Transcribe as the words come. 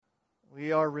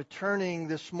We are returning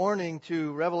this morning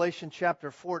to Revelation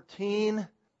chapter 14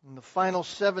 and the final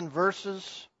 7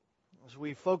 verses as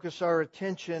we focus our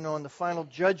attention on the final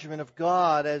judgment of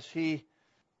God as He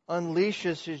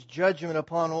unleashes His judgment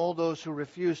upon all those who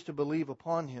refuse to believe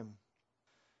upon Him.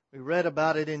 We read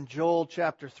about it in Joel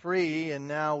chapter 3, and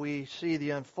now we see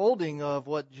the unfolding of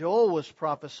what Joel was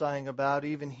prophesying about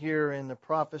even here in the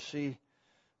prophecy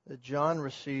that John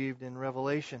received in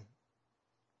Revelation.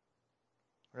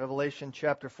 Revelation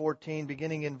chapter 14,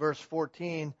 beginning in verse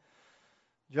 14,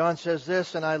 John says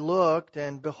this, "And I looked,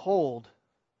 and behold,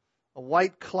 a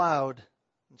white cloud,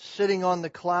 and sitting on the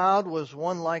cloud was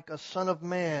one like a son of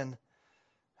man,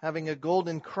 having a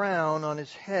golden crown on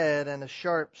his head and a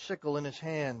sharp sickle in his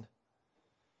hand.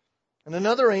 And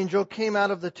another angel came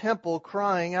out of the temple,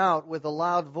 crying out with a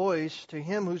loud voice to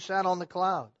him who sat on the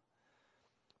cloud,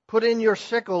 'Put in your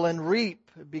sickle and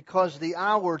reap, because the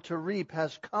hour to reap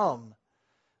has come,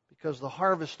 because the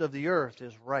harvest of the earth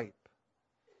is ripe.'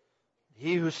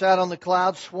 He who sat on the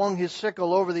cloud swung his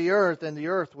sickle over the earth, and the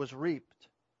earth was reaped.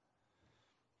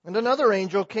 And another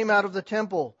angel came out of the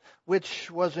temple,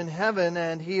 which was in heaven,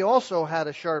 and he also had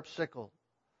a sharp sickle.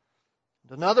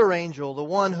 And another angel, the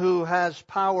one who has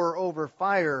power over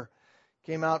fire,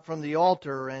 came out from the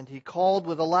altar, and he called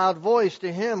with a loud voice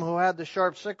to him who had the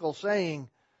sharp sickle, saying,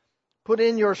 'Put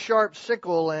in your sharp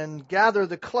sickle and gather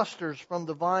the clusters from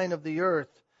the vine of the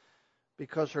earth,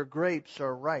 because her grapes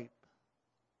are ripe.'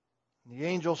 And the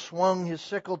angel swung his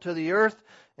sickle to the earth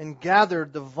and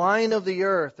gathered the vine of the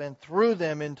earth and threw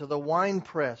them into the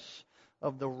winepress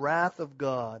of the wrath of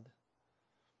God.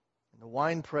 And the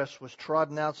winepress was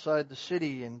trodden outside the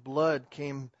city, and blood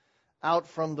came out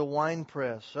from the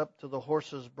winepress up to the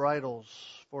horses' bridles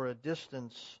for a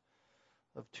distance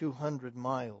of 200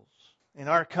 miles. In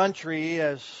our country,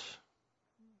 as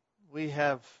we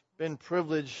have been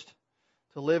privileged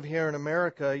to live here in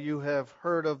America, you have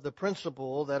heard of the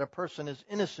principle that a person is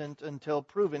innocent until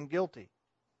proven guilty.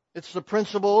 It's the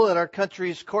principle that our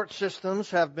country's court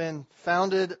systems have been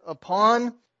founded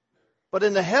upon. But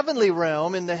in the heavenly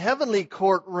realm, in the heavenly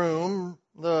courtroom,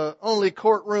 the only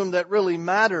courtroom that really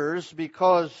matters,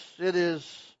 because it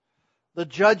is the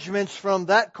judgments from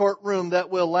that courtroom that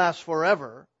will last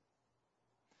forever.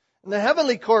 In the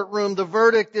heavenly courtroom, the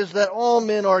verdict is that all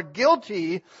men are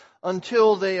guilty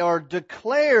until they are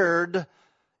declared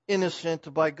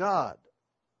innocent by God.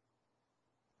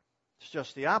 It's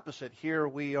just the opposite. Here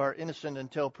we are innocent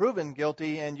until proven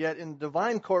guilty, and yet in the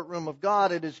divine courtroom of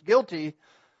God it is guilty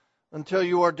until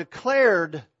you are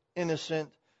declared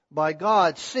innocent by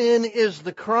God. Sin is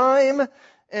the crime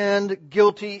and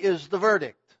guilty is the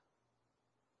verdict.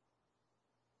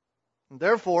 And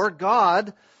therefore,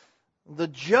 God, the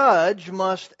judge,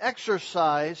 must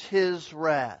exercise His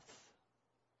wrath.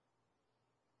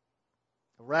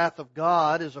 The wrath of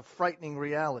God is a frightening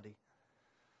reality.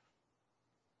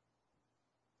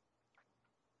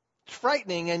 It's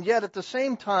frightening, and yet at the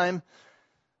same time,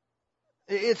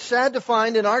 it's sad to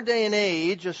find in our day and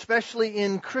age, especially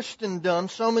in Christendom,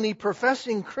 so many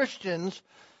professing Christians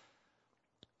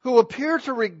who appear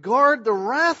to regard the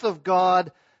wrath of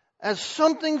God as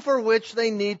something for which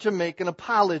they need to make an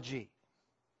apology.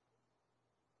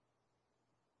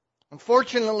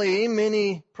 Unfortunately,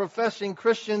 many professing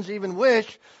Christians even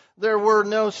wish there were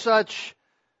no such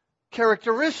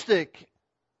characteristic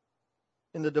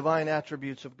in the divine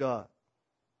attributes of God.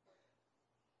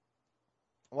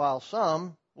 While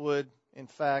some would, in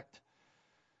fact,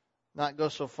 not go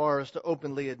so far as to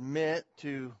openly admit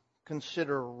to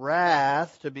consider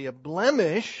wrath to be a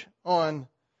blemish on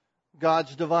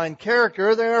God's divine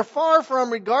character, they are far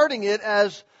from regarding it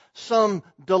as some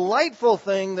delightful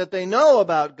thing that they know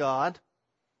about God.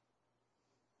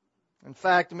 In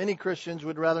fact, many Christians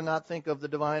would rather not think of the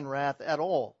divine wrath at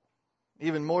all.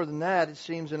 Even more than that, it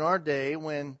seems in our day,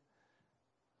 when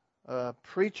a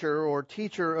preacher or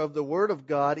teacher of the Word of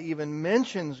God even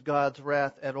mentions God's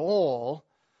wrath at all,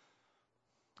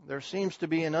 there seems to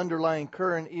be an underlying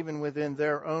current even within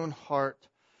their own heart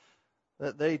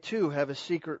that they too have a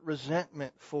secret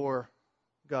resentment for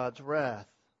God's wrath.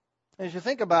 As you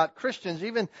think about Christians,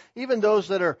 even those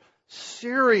that are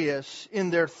serious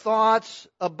in their thoughts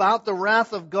about the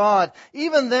wrath of God,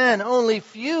 even then only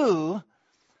few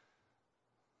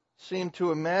seem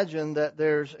to imagine that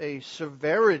there's a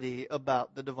severity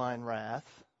about the divine wrath.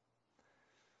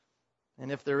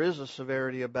 And if there is a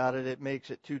severity about it, it makes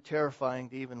it too terrifying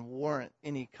to even warrant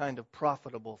any kind of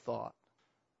profitable thought.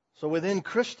 So within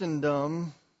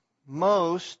Christendom,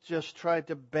 most just try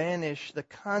to banish the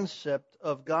concept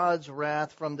of God's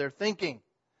wrath from their thinking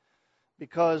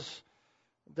because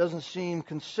it doesn't seem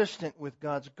consistent with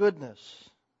God's goodness.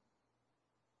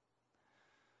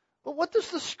 But what does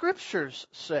the Scriptures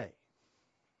say?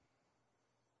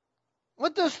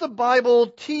 What does the Bible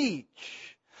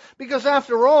teach? Because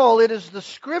after all, it is the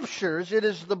Scriptures, it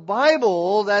is the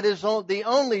Bible that is the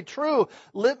only true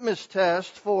litmus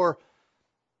test for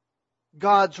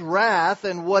God's wrath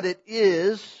and what it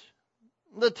is.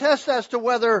 The test as to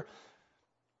whether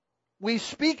we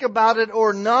speak about it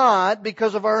or not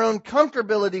because of our own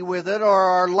comfortability with it or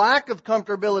our lack of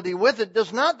comfortability with it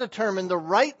does not determine the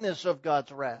rightness of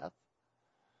God's wrath.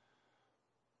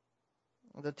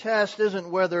 The test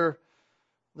isn't whether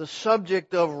the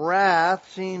subject of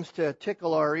wrath seems to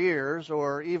tickle our ears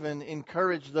or even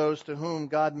encourage those to whom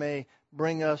God may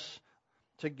bring us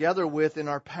together with in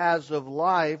our paths of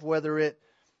life, whether it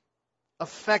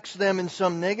affects them in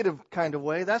some negative kind of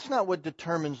way. That's not what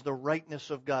determines the rightness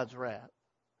of God's wrath.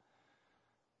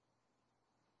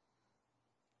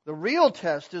 The real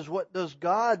test is, what does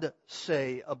God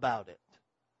say about it?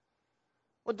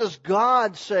 What does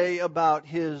God say about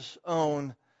His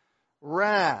own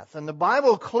wrath? And the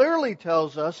Bible clearly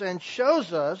tells us and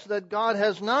shows us that God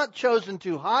has not chosen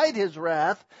to hide His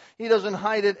wrath. He doesn't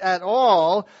hide it at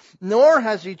all, nor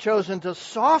has He chosen to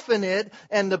soften it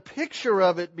and the picture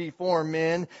of it before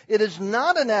men. It is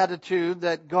not an attitude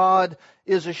that God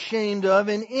is ashamed of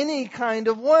in any kind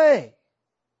of way.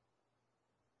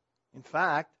 In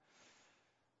fact,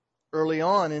 early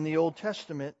on in the Old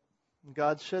Testament,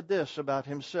 God said this about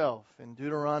Himself in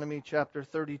Deuteronomy chapter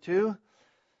 32.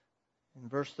 In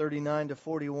verse 39 to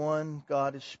 41,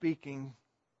 God is speaking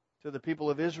to the people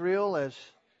of Israel as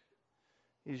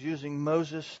He's using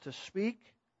Moses to speak.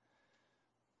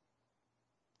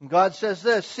 And God says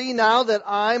this, "See now that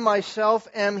I myself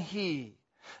am He.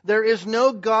 There is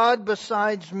no God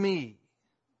besides me.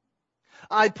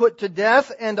 I put to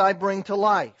death and I bring to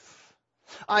life.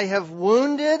 I have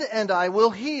wounded and I will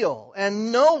heal,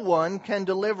 and no one can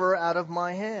deliver out of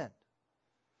my hand.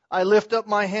 I lift up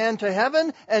my hand to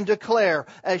heaven and declare,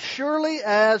 as surely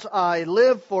as I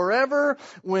live forever,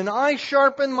 when I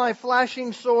sharpen my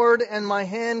flashing sword and my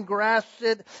hand grasps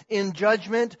it in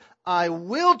judgment, I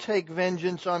will take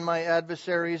vengeance on my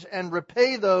adversaries and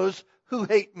repay those who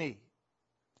hate me."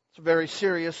 It's a very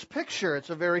serious picture. It's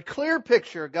a very clear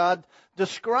picture. God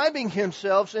describing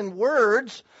Himself in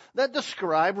words that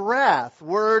describe wrath,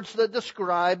 words that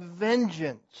describe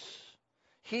vengeance.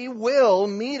 He will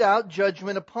mete out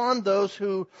judgment upon those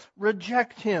who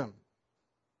reject Him.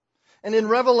 And in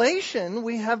Revelation,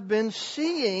 we have been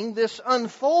seeing this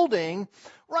unfolding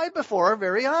right before our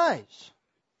very eyes.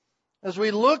 As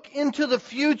we look into the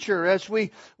future, as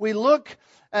we look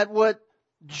at what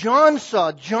John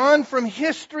saw, John from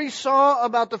history saw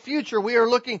about the future. We are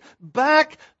looking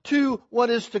back to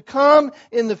what is to come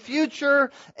in the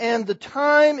future and the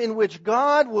time in which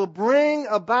God will bring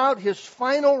about His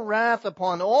final wrath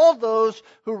upon all those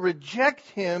who reject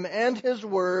Him and His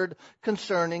word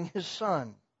concerning His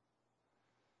Son.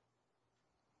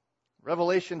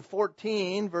 Revelation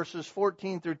 14, verses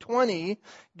 14 through 20,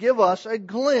 give us a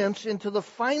glimpse into the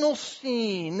final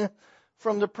scene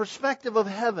from the perspective of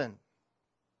heaven.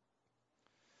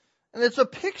 And it's a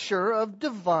picture of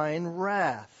divine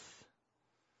wrath.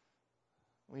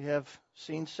 We have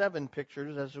seen 7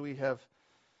 pictures as we have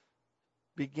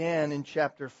began in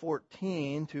chapter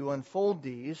 14 to unfold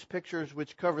these, pictures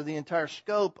which cover the entire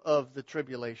scope of the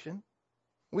tribulation.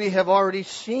 We have already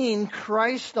seen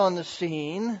Christ on the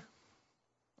scene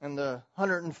and the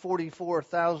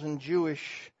 144,000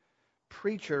 Jewish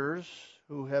preachers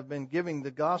who have been giving the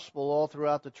gospel all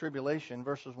throughout the tribulation.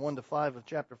 Verses 1 to 5 of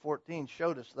chapter 14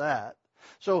 showed us that.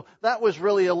 So that was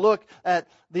really a look at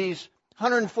these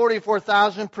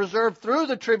 144,000 preserved through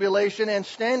the tribulation and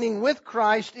standing with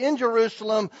Christ in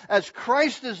Jerusalem as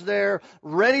Christ is there,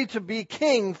 ready to be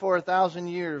king for 1,000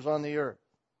 years on the earth.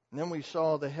 And then we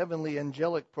saw the heavenly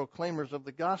angelic proclaimers of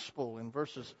the gospel in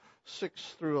verses 6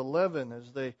 through 11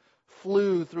 as they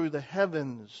flew through the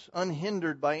heavens,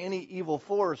 unhindered by any evil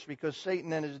force, because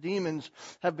Satan and his demons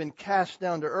have been cast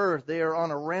down to earth. They are on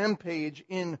a rampage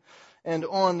in and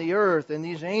on the earth, and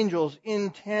these angels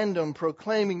in tandem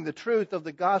proclaiming the truth of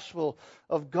the gospel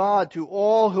of God to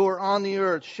all who are on the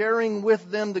earth, sharing with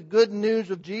them the good news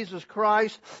of Jesus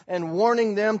Christ and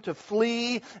warning them to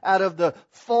flee out of the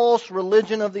false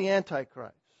religion of the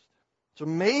Antichrist. It's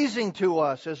amazing to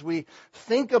us as we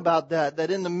think about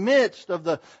that in the midst of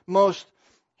the most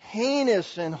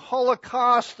heinous and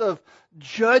holocaust of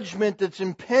judgment that's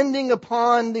impending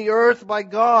upon the earth by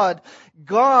God,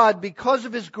 because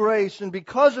of His grace and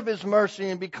because of His mercy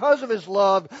and because of His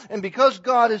love and because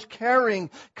God is caring,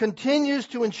 continues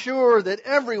to ensure that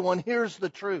everyone hears the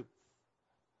truth.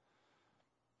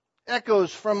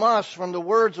 echoes from us, from the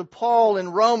words of Paul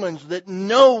in Romans, that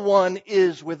no one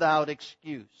is without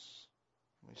excuse.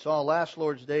 We saw last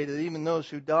Lord's Day that even those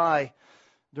who die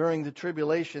during the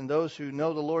tribulation, those who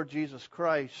know the Lord Jesus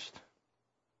Christ,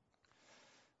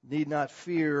 need not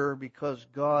fear because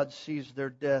God sees their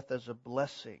death as a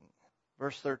blessing.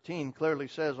 Verse 13 clearly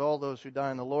says, all those who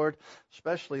die in the Lord,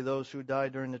 especially those who die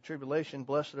during the tribulation,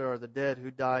 blessed are the dead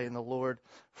who die in the Lord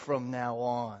from now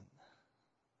on.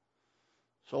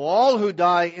 So all who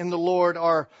die in the Lord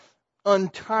are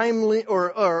untimely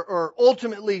or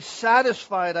ultimately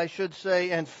satisfied, I should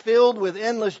say, and filled with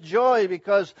endless joy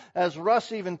because, as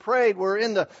Russ even prayed, we're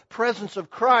in the presence of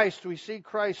Christ. We see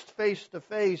Christ face to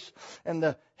face, and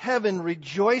the heaven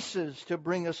rejoices to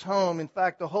bring us home. In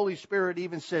fact, the Holy Spirit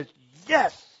even says,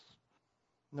 yes!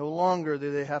 No longer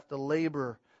do they have to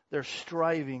labor. Their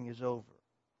striving is over.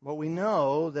 But we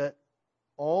know that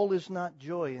all is not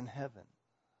joy in heaven.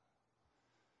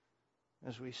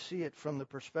 As we see it from the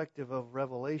perspective of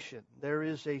Revelation, there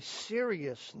is a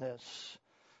seriousness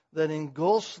that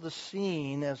engulfs the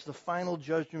scene as the final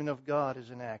judgment of God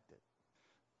is enacted.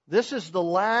 This is the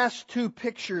last two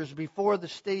pictures before the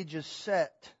stage is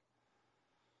set.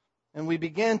 And we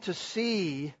begin to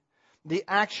see the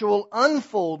actual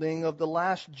unfolding of the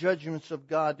last judgments of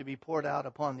God to be poured out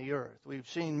upon the earth. We've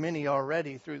seen many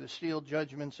already through the seal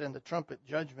judgments and the trumpet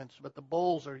judgments, but the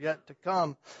bowls are yet to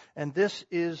come. And this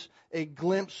is a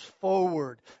glimpse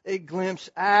forward, a glimpse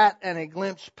at and a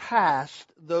glimpse past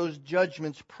those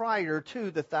judgments prior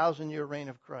to the 1,000-year reign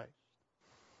of Christ.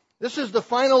 This is the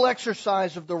final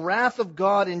exercise of the wrath of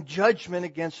God in judgment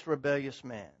against rebellious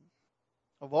man.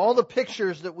 Of all the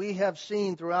pictures that we have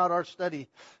seen throughout our study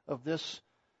of this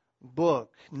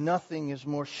book, nothing is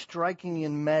more striking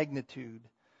in magnitude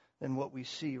than what we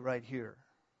see right here.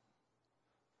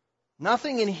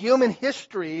 Nothing in human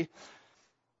history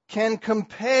can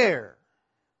compare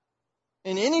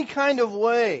in any kind of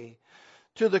way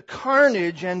to the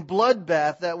carnage and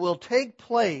bloodbath that will take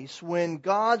place when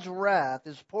God's wrath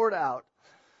is poured out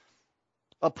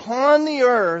upon the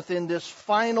earth in this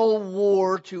final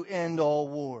war to end all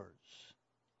wars.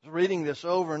 I was reading this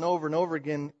over and over and over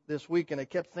again this week, and I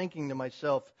kept thinking to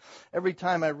myself, every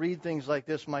time I read things like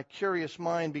this, my curious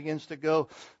mind begins to go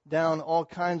down all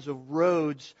kinds of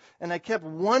roads, and I kept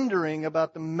wondering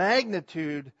about the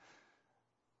magnitude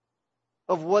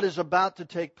of what is about to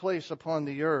take place upon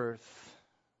the earth.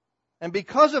 And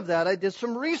because of that, I did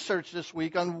some research this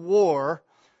week on war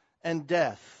and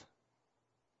death.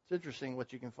 It's interesting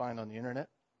what you can find on the internet.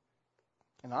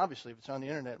 And obviously, if it's on the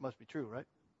internet, it must be true, right?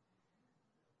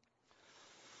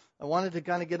 I wanted to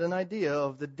kind of get an idea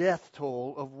of the death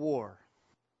toll of war.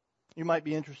 You might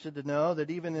be interested to know that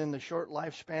even in the short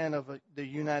lifespan of the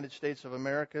United States of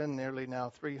America, nearly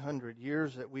now 300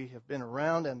 years that we have been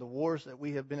around and the wars that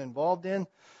we have been involved in,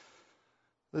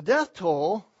 the death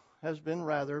toll has been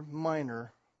rather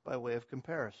minor by way of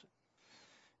comparison.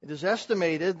 It is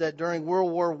estimated that during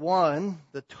World War I,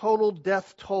 the total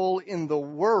death toll in the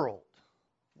world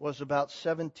was about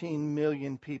 17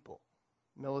 million people,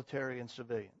 military and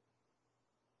civilian.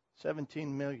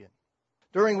 17 million.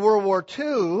 During World War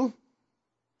II,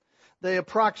 they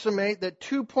approximate that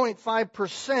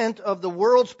 2.5% of the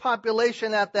world's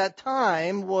population at that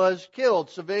time was killed,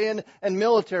 civilian and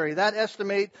military. That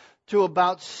estimate to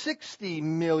about 60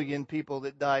 million people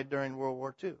that died during World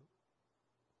War II.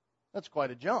 That's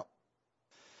quite a jump.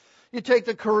 You take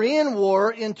the Korean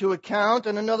War into account,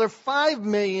 and another 5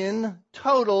 million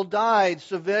total died,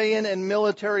 civilian and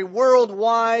military,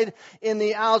 worldwide in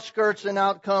the outskirts and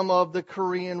outcome of the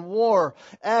Korean War.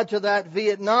 Add to that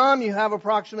Vietnam, you have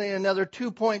approximately another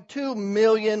 2.2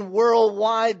 million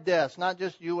worldwide deaths, not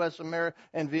just U.S., American,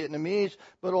 and Vietnamese,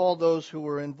 but all those who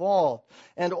were involved.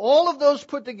 And all of those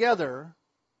put together,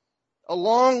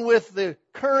 along with the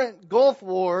current Gulf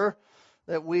War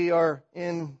that we are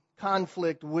in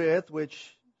conflict with,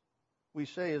 which we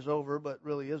say is over but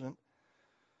really isn't,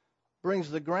 brings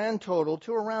the grand total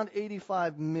to around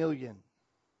 85 million.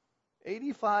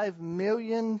 85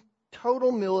 million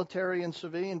total military and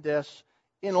civilian deaths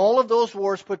in all of those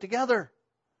wars put together.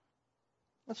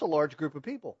 That's a large group of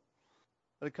people.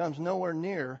 But it comes nowhere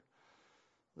near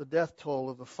the death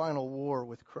toll of the final war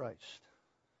with Christ.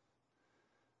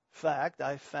 In fact,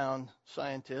 I found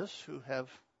scientists who have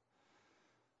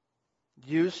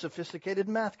used sophisticated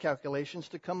math calculations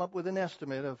to come up with an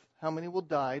estimate of how many will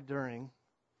die during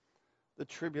the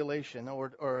tribulation,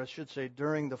 or I should say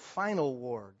during the final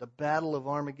war, the Battle of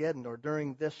Armageddon, or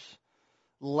during this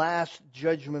last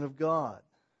judgment of God.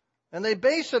 And they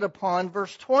base it upon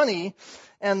verse 20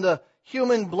 and the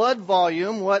human blood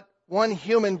volume, what one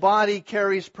human body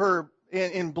carries per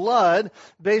in blood,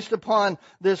 based upon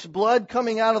this blood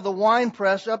coming out of the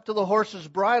winepress up to the horses'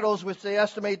 bridles, which they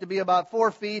estimate to be about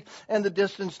 4 feet, and the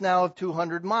distance now of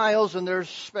 200 miles. And there's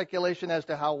speculation as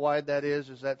to how wide that is.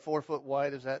 Is that 4 foot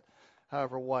wide? Is that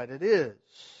however wide it is?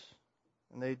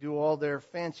 And they do all their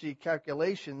fancy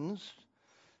calculations,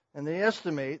 and they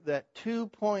estimate that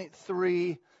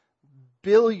 2.3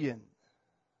 billion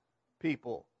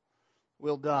people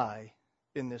will die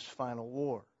in this final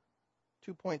war.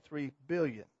 2.3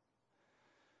 billion.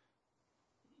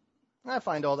 I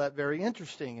find all that very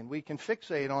interesting, and we can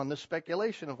fixate on the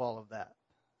speculation of all of that.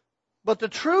 But the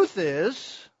truth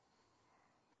is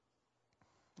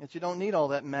that you don't need all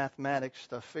that mathematics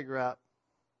to figure out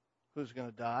who's going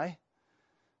to die,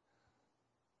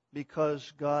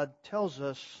 because God tells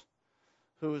us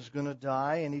who is going to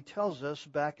die, and He tells us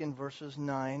back in verses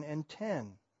 9 and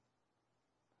 10.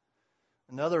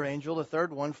 Another angel, the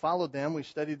third one, followed them. We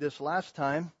studied this last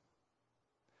time,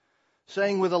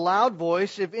 saying with a loud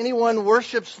voice, "If anyone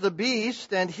worships the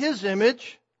beast and his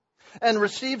image, and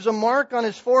receives a mark on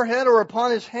his forehead or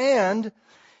upon his hand,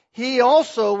 he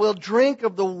also will drink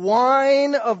of the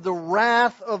wine of the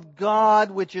wrath of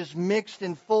God, which is mixed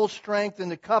in full strength in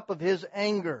the cup of His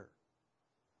anger."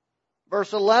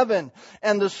 Verse 11,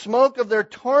 "And the smoke of their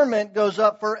torment goes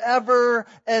up forever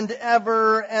and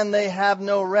ever, and they have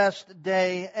no rest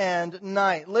day and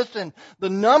night." Listen, the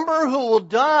number who will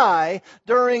die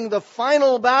during the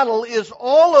final battle is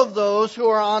all of those who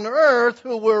are on earth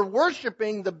who were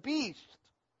worshiping the beast.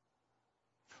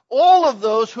 All of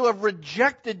those who have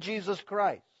rejected Jesus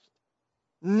Christ.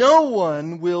 No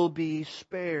one will be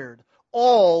spared.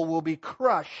 All will be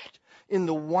crushed in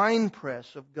the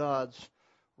winepress of God's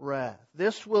wrath.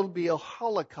 This will be a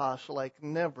holocaust like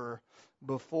never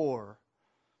before.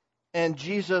 And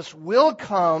Jesus will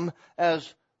come,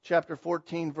 as chapter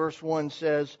 14 verse 1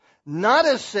 says, not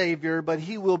as Savior, but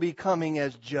He will be coming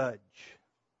as Judge.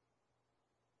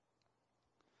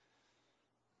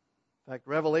 In fact,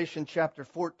 Revelation chapter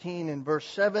 14 and verse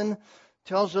 7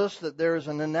 tells us that there is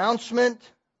an announcement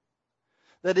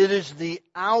that it is the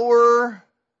hour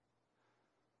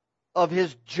of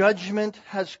His judgment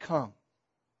has come.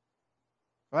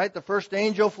 Right? The first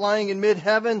angel flying in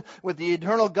mid-heaven with the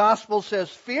eternal gospel says,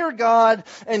 "Fear God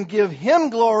and give Him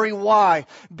glory." Why?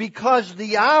 Because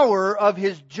the hour of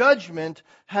His judgment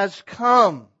has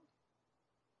come.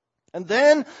 And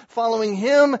then, following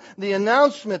him, the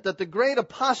announcement that the great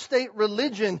apostate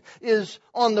religion is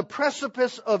on the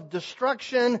precipice of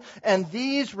destruction, and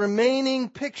these remaining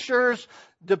pictures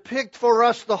depict for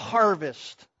us the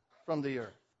harvest from the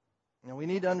earth. Now, we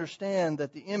need to understand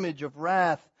that the image of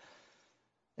wrath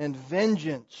and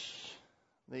vengeance,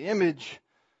 the image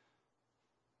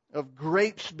of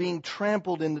grapes being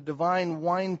trampled in the divine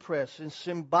winepress, is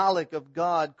symbolic of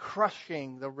God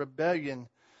crushing the rebellion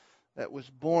that was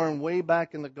born way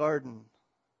back in the garden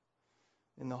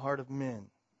in the heart of men.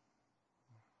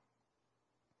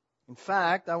 In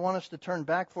fact, I want us to turn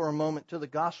back for a moment to the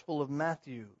Gospel of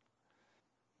Matthew.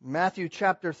 Matthew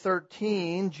chapter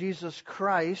 13, Jesus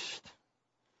Christ,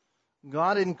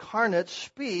 God incarnate,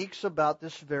 speaks about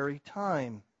this very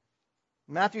time.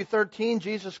 Matthew 13,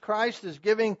 Jesus Christ is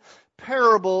giving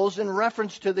parables in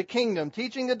reference to the kingdom,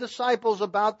 teaching the disciples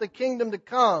about the kingdom to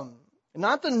come.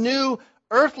 Not the new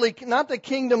earthly, not the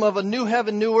kingdom of a new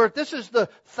heaven, new earth. This is the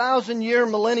 1,000-year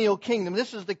millennial kingdom.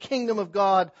 This is the kingdom of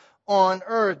God on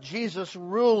earth, Jesus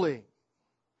ruling.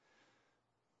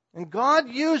 And God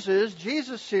uses,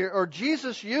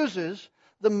 Jesus uses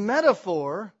the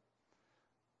metaphor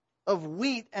of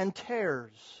wheat and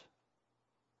tares.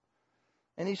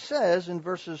 And He says in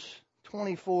verses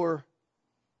 24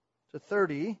 to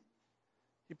 30,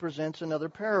 He presents another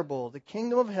parable. The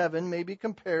kingdom of heaven may be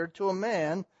compared to a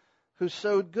man who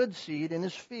sowed good seed in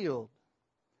his field.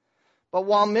 But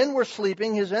while men were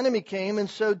sleeping, his enemy came and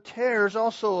sowed tares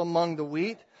also among the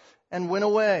wheat and went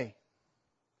away.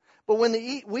 But when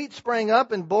the wheat sprang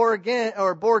up and bore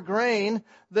grain,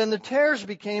 then the tares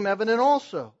became evident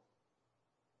also.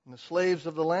 And the slaves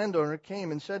of the landowner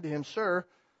came and said to him, "Sir,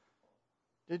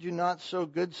 did you not sow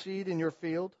good seed in your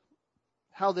field?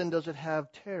 How then does it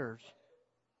have tares?"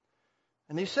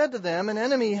 And he said to them, "An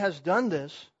enemy has done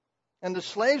this." And the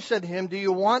slave said to him, "Do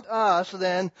you want us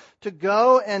then to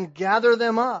go and gather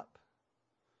them up?"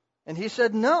 And he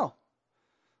said, "No,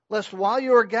 lest while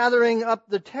you are gathering up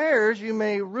the tares, you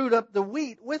may root up the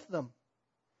wheat with them.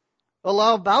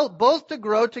 Allow both to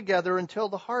grow together until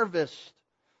the harvest.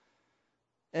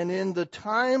 And in the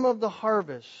time of the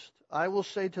harvest, I will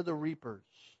say to the reapers,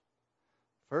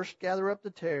 first gather up the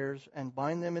tares and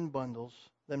bind them in bundles,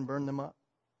 then burn them up.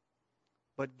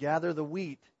 But gather the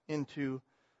wheat into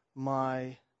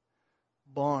my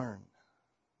barn.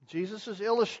 Jesus is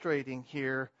illustrating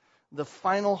here the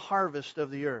final harvest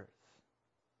of the earth.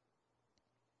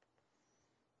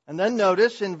 And then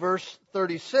notice in verse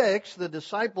 36, the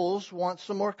disciples want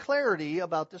some more clarity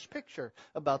about this picture,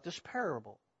 about this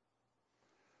parable.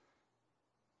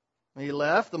 When he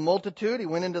left the multitude, he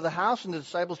went into the house, and the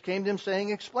disciples came to him saying,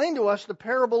 "Explain to us the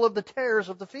parable of the tares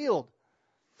of the field."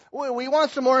 We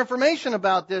want some more information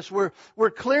about this. We're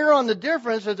clear on the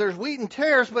difference that there's wheat and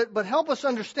tares, but help us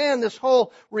understand this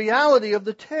whole reality of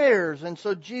the tares. And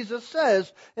so Jesus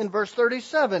says in verse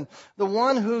 37, the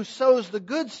one who sows the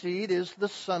good seed is the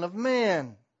Son of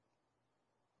Man.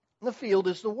 And the field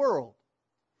is the world.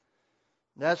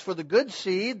 And as for the good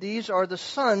seed, these are the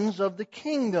sons of the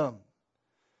kingdom.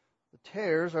 The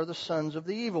tares are the sons of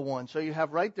the evil one. So you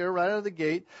have right there, right out of the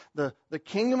gate, the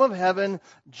kingdom of heaven.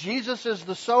 Jesus is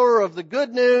the sower of the good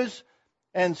news.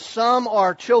 And some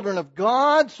are children of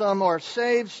God, some are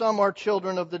saved, some are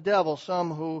children of the devil,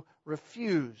 some who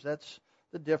refuse. That's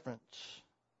the difference.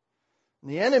 And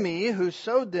the enemy who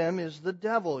sowed them is the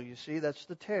devil, you see, that's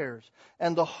the tares.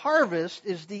 And the harvest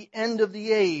is the end of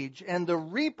the age, and the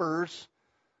reapers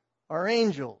are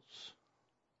angels.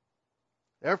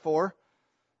 Therefore,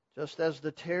 just as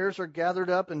the tares are gathered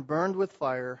up and burned with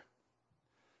fire,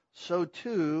 so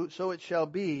it shall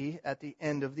be at the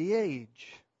end of the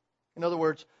age. In other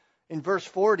words, in verse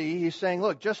 40, he's saying,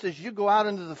 look, just as you go out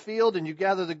into the field and you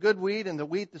gather the good wheat and the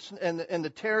wheat and the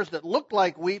tares that look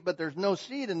like wheat, but there's no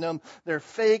seed in them, they're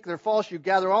fake, they're false, you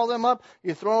gather all them up,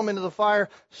 you throw them into the fire,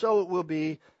 so it will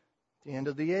be at the end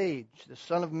of the age. The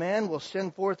Son of Man will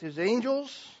send forth his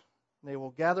angels, and they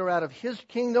will gather out of his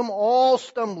kingdom all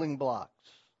stumbling blocks.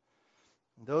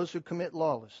 And those who commit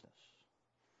lawlessness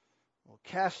will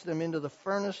cast them into the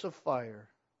furnace of fire.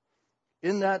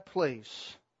 In that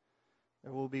place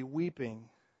there will be weeping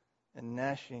and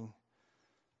gnashing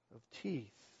of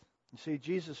teeth. You see,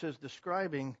 Jesus is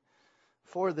describing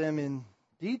for them in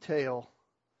detail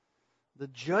the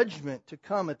judgment to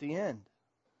come at the end.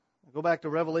 Go back to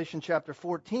Revelation chapter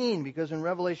 14, because in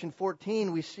Revelation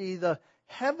 14 we see the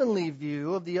heavenly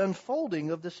view of the unfolding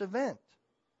of this event.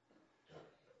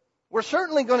 We're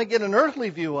certainly going to get an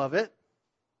earthly view of it,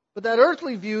 but that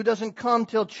earthly view doesn't come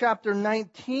till chapter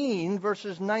 19,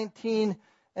 verses 19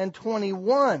 and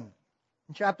 21.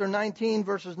 In chapter 19,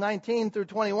 verses 19 through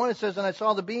 21, it says, "And I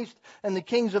saw the beast and the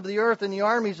kings of the earth and the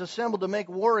armies assembled to make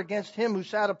war against him who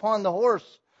sat upon the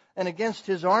horse and against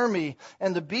his army.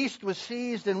 And the beast was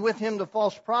seized, and with him the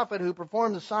false prophet who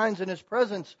performed the signs in his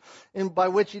presence, by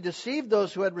which he deceived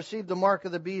those who had received the mark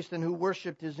of the beast and who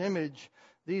worshipped his image.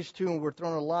 These two were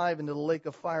thrown alive into the lake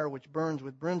of fire which burns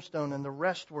with brimstone, and the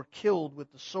rest were killed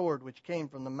with the sword which came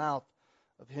from the mouth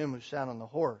of him who sat on the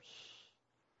horse.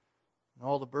 And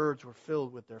all the birds were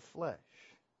filled with their flesh."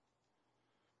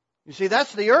 You see,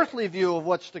 that's the earthly view of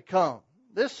what's to come.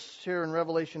 This here in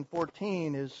Revelation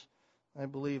 14 is, I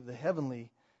believe, the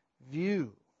heavenly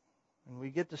view. And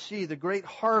we get to see the great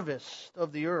harvest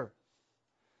of the earth.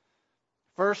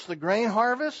 First, the grain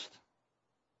harvest,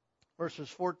 verses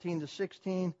 14 to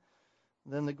 16,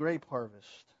 then the grape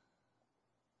harvest.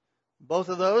 Both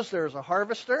of those, there's a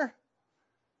harvester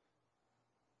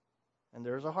and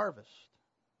there's a harvest.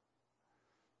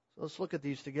 So let's look at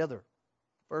these together.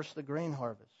 First, the grain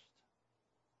harvest.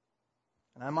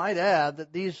 And I might add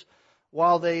that these,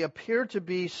 while they appear to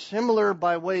be similar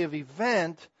by way of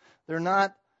event, they're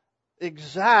not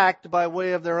exact by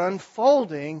way of their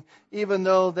unfolding, even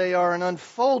though they are an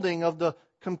unfolding of the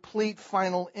complete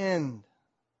final end.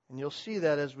 And you'll see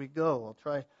that as we go. I'll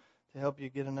try to help you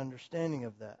get an understanding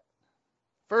of that.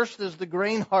 First is the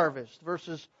grain harvest,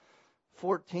 verses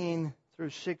 14 through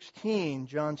 16.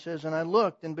 John says, "And I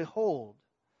looked, and behold,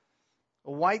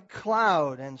 a white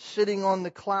cloud, and sitting on the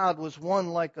cloud was one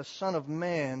like a son of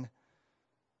man,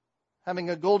 having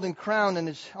a golden crown on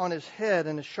his head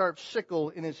and a sharp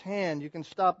sickle in his hand." You can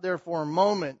stop there for a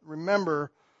moment.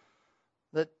 Remember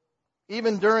that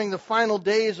even during the final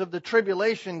days of the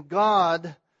tribulation,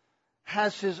 God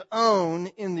has his own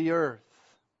in the earth.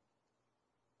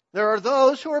 There are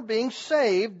those who are being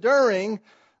saved during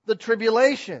the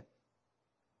tribulation.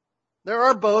 There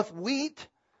are both wheat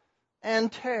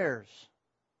and tares.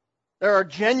 There are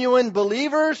genuine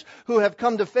believers who have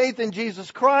come to faith in Jesus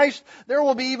Christ. There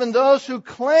will be even those who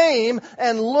claim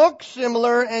and look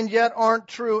similar and yet aren't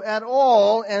true at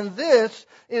all. And this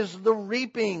is the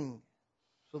reaping.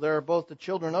 So there are both the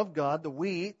children of God, the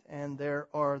wheat, and there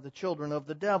are the children of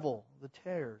the devil, the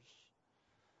tares.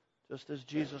 Just as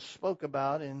Jesus spoke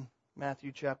about in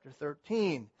Matthew chapter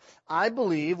 13. I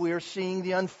believe we are seeing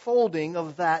the unfolding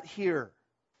of that here.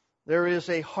 There is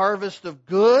a harvest of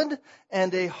good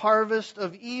and a harvest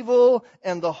of evil,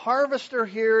 and the harvester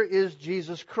here is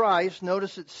Jesus Christ.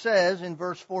 Notice it says in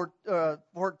verse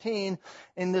 14,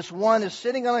 and this one is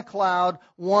sitting on a cloud,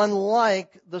 one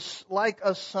like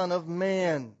a son of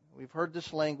man. We've heard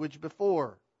this language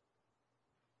before.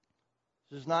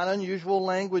 This is not unusual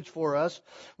language for us.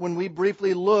 When we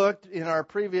briefly looked in our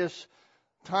previous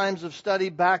times of study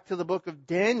back to the book of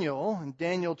Daniel, in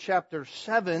Daniel chapter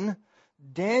 7,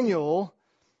 Daniel,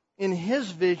 in his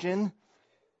vision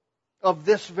of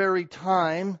this very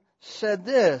time, said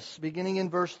this, beginning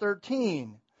in verse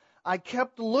 13. I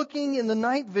kept looking in the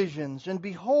night visions, and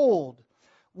behold,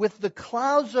 with the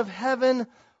clouds of heaven,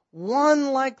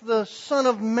 one like the Son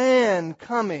of Man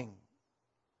coming.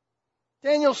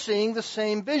 Daniel's seeing the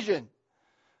same vision.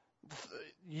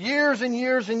 Years and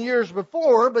years and years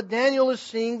before, but Daniel is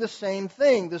seeing the same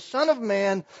thing. The Son of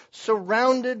Man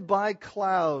surrounded by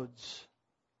clouds.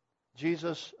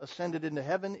 Jesus ascended into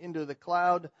heaven, into the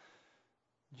cloud.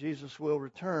 Jesus will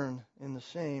return in the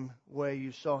same way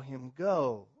you saw him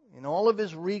go. In all of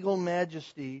his regal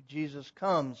majesty, Jesus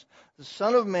comes. The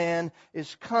Son of Man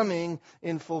is coming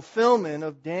in fulfillment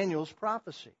of Daniel's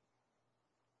prophecy.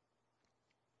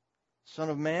 Son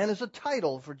of Man is a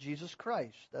title for Jesus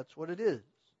Christ. That's what it is.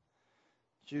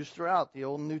 It's used throughout the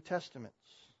Old and New Testaments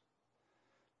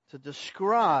to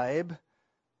describe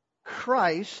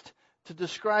Christ, to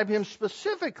describe him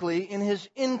specifically in his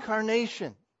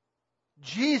incarnation.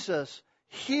 Jesus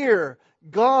here,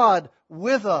 God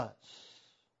with us.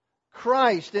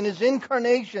 Christ in his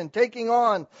incarnation taking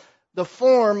on the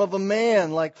form of a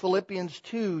man, like Philippians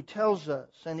 2 tells us.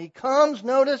 And he comes,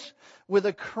 notice, with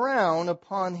a crown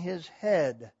upon his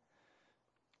head.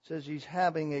 It says he's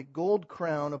having a gold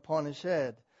crown upon his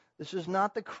head. This is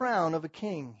not the crown of a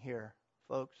king here,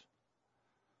 folks.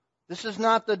 This is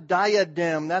not the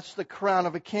diadem. That's the crown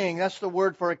of a king. That's the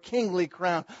word for a kingly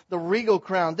crown, the regal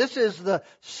crown. This is the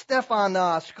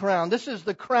Stephanos crown. This is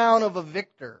the crown of a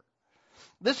victor.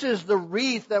 This is the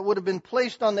wreath that would have been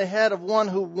placed on the head of one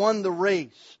who won the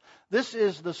race. This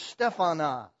is the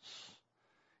Stephanos.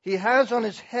 He has on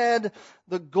his head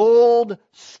the gold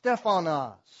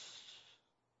Stephanos.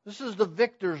 This is the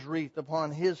victor's wreath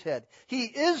upon his head. He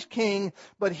is king,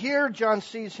 but here John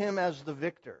sees him as the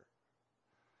victor.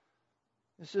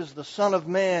 This is the Son of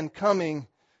Man coming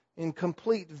in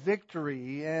complete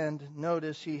victory. And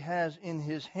notice he has in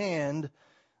his hand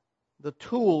the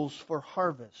tools for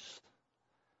harvest.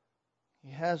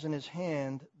 He has in his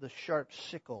hand the sharp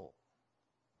sickle,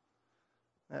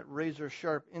 that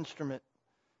razor-sharp instrument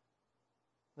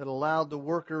that allowed the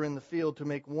worker in the field to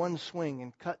make one swing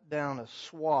and cut down a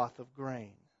swath of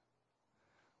grain.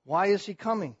 Why is he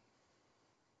coming?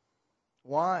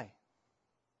 Why?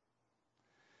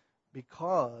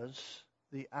 Because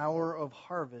the hour of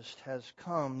harvest has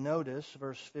come. Notice,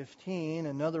 verse 15,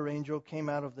 another angel came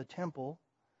out of the temple,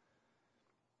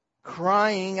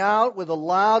 crying out with a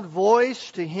loud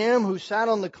voice to him who sat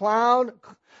on the cloud.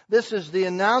 This is the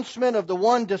announcement of the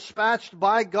one dispatched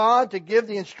by God to give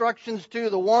the instructions to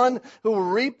the one who will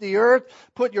reap the earth.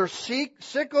 Put in your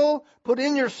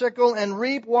sickle, and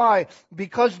reap. Why?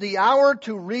 Because the hour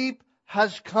to reap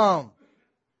has come.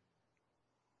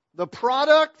 The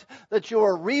product that you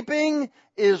are reaping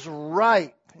is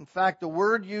ripe. In fact, the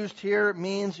word used here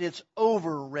means it's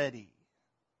over ready.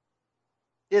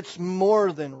 It's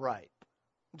more than ripe.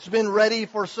 It's been ready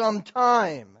for some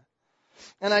time.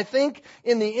 And I think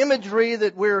in the imagery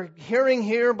that we're hearing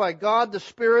here by God the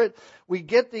Spirit, we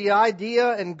get the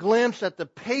idea and glimpse at the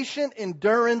patient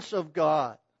endurance of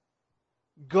God.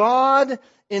 God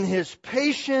in His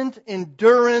patient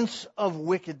endurance of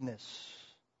wickedness,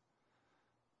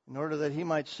 in order that He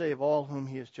might save all whom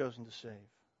He has chosen to save.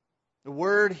 The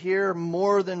word here,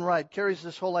 more than ripe, carries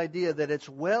this whole idea that it's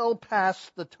well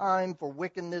past the time for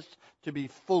wickedness to be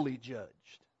fully judged.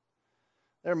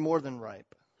 They're more than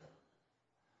ripe.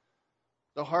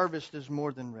 The harvest is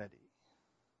more than ready.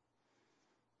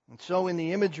 And so in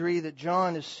the imagery that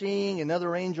John is seeing,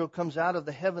 another angel comes out of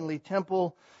the heavenly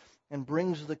temple and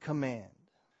brings the command.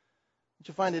 Don't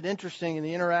you find it interesting in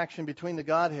the interaction between the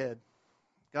Godhead,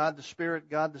 God the Spirit,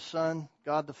 God the Son,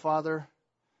 God the Father?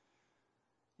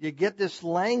 You get this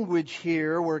language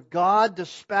here where God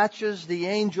dispatches the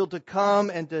angel to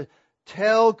come and to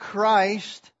tell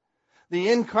Christ, the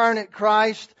incarnate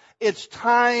Christ, it's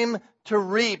time to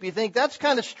reap. You think that's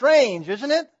kind of strange,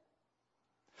 isn't it?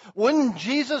 Wouldn't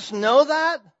Jesus know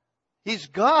that? He's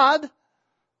God.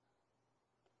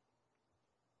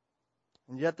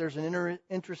 And yet there's an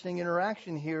interesting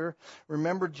interaction here.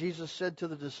 Remember, Jesus said to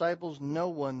the disciples, no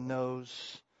one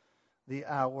knows the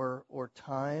hour or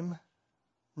time.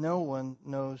 No one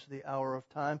knows the hour of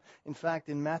time. In fact,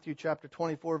 in Matthew chapter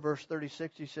 24, verse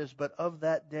 36, he says, "But of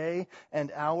that day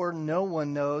and hour no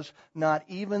one knows, not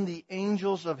even the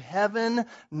angels of heaven,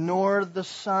 nor the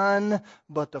Son,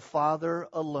 but the Father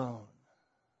alone."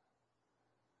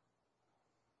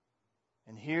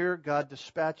 And here God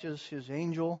dispatches His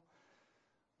angel,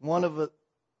 one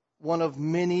of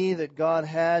many that God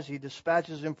has. He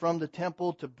dispatches him from the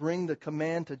temple to bring the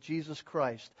command to Jesus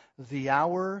Christ. The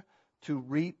hour to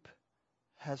reap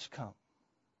has come.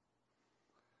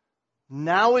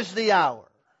 Now is the hour.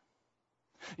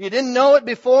 You didn't know it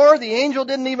before. The angel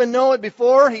didn't even know it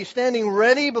before. He's standing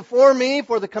ready before me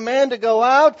for the command to go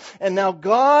out. And now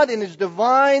God, in His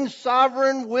divine,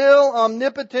 sovereign will,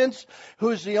 omnipotence,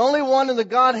 who's the only one in the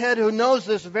Godhead who knows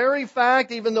this very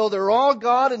fact, even though they're all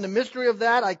God, and the mystery of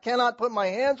that I cannot put my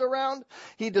hands around,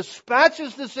 He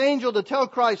dispatches this angel to tell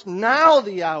Christ, now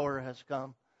the hour has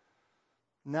come.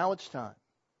 Now it's time.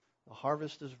 The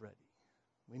harvest is ready.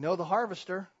 We know the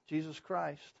harvester, Jesus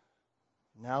Christ.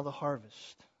 Now the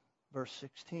harvest. Verse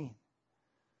 16.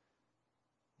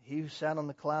 He who sat on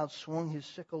the clouds swung his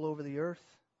sickle over the earth,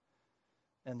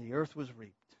 and the earth was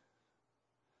reaped.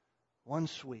 One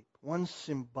sweep, one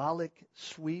symbolic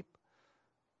sweep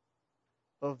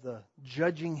of the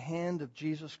judging hand of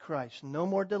Jesus Christ. No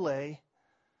more delay.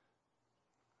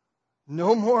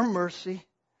 No more mercy.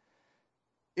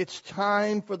 It's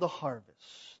time for the harvest.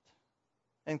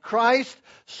 And Christ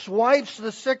swipes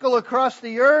the sickle across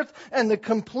the earth, and the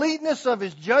completeness of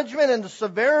His judgment and the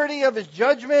severity of His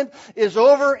judgment is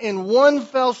over in one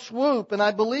fell swoop. And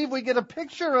I believe we get a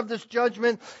picture of this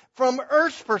judgment from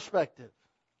earth's perspective.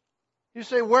 You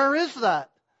say, where is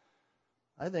that?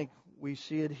 I think we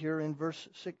see it here in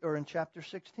in chapter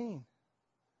 16.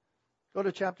 Go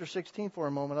to chapter 16 for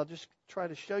a moment. I'll just try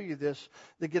to show you this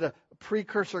to get a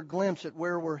precursor glimpse at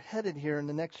where we're headed here in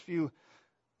the next few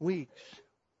weeks.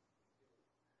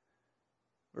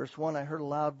 Verse 1, I heard a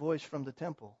loud voice from the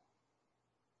temple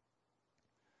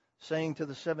saying to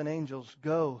the 7 angels,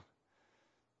 "Go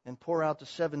and pour out the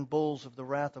 7 bowls of the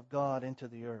wrath of God into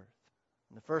the earth."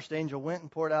 And the first angel went and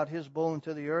poured out his bowl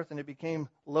into the earth, and it became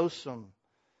loathsome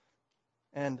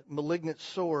and malignant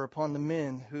sore upon the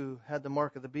men who had the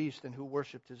mark of the beast and who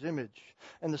worshipped his image.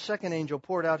 And the second angel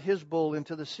poured out his bowl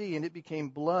into the sea, and it became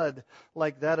blood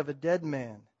like that of a dead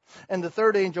man. And the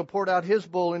third angel poured out his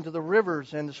bowl into the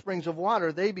rivers and the springs of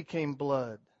water. They became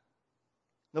blood.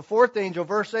 The fourth angel,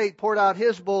 verse 8, poured out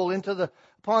his bowl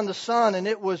upon the sun, and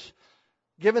it was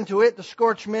given to it to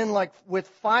scorch men like with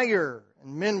fire.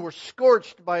 And men were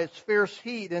scorched by its fierce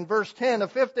heat. In verse 10, a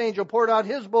fifth angel poured out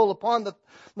his bowl upon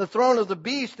the throne of the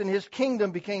beast, and his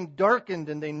kingdom became darkened,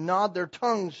 and they gnawed their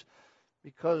tongues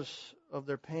because of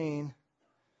their pain.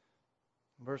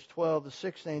 Verse 12, the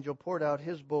sixth angel poured out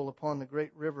his bowl upon the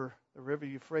great river, the river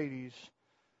Euphrates,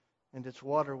 and its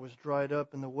water was dried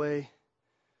up, and the way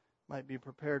might be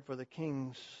prepared for the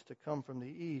kings to come from the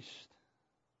east.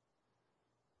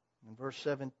 In verse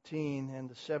 17, and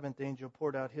the seventh angel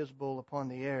poured out his bowl upon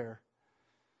the air.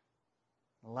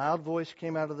 A loud voice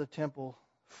came out of the temple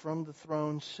from the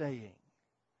throne saying,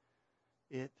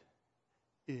 "It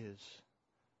is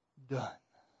done."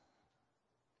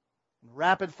 In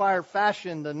rapid-fire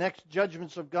fashion, the next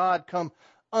judgments of God come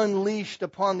unleashed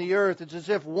upon the earth. It's as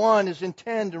if one is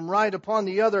intent and right upon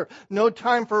the other. No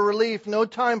time for relief, no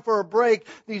time for a break.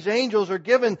 These angels are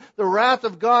given the wrath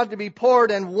of God to be poured,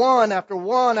 and one after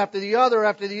the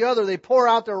other, they pour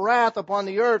out their wrath upon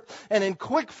the earth. And in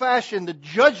quick fashion, the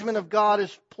judgment of God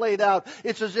is played out.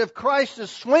 It's as if Christ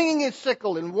is swinging His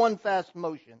sickle in one fast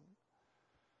motion.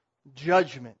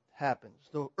 Judgment happens.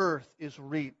 The earth is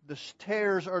reaped. The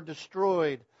tares are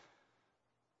destroyed.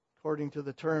 According to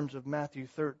the terms of Matthew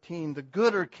 13, the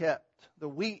good are kept, the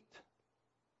wheat.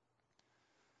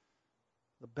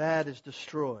 The bad is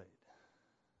destroyed.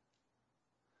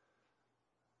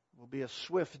 It will be a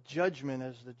swift judgment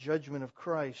as the judgment of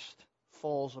Christ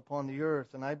falls upon the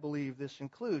earth. And I believe this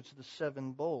includes the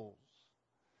 7 bowls.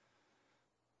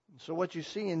 So what you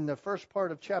see in the first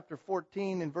part of chapter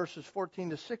 14, in verses 14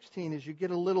 to 16, is you get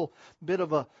a little bit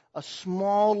of a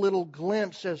small little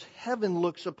glimpse as heaven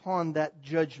looks upon that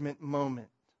judgment moment.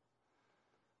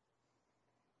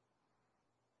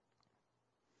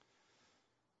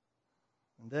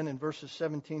 And then in verses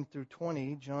 17 through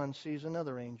 20, John sees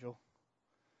another angel.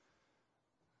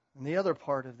 And the other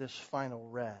part of this final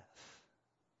wrath.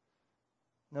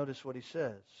 Notice what he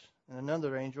says. And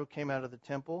another angel came out of the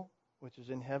temple, which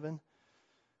is in heaven,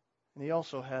 and he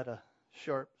also had a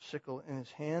sharp sickle in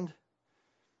his hand.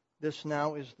 This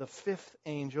now is the 5th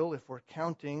angel, if we're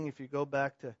counting. If you go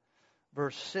back to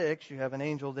verse 6, you have an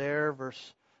angel there.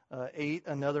 Verse 8,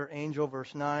 another angel,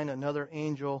 verse 9, another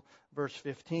angel, verse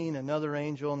 15, another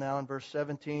angel, now in verse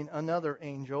 17, another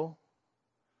angel.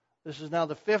 This is now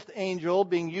the fifth angel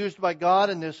being used by God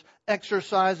in this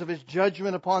exercise of His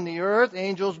judgment upon the earth.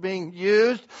 Angels being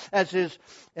used as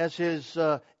His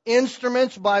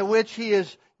instruments by which He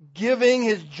is giving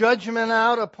His judgment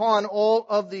out upon all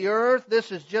of the earth.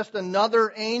 This is just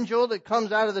another angel that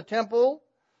comes out of the temple.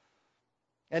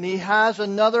 And he has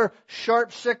another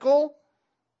sharp sickle.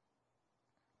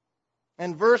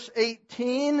 And verse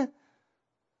 18,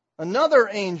 another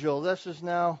angel. This is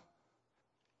now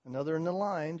another in the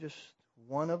line, just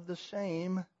one of the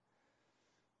same.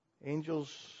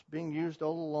 Angels being used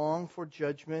all along for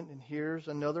judgment. And here's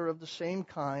another of the same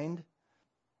kind.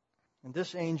 And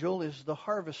this angel is the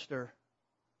harvester.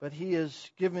 But he is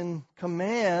given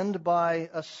command by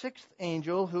a sixth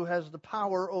angel who has the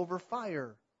power over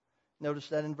fire. Notice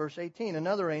that in verse 18.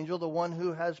 Another angel, the one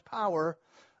who has power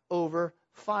over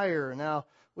fire. Now,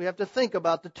 we have to think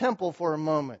about the temple for a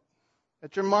moment.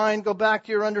 Let your mind go back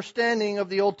to your understanding of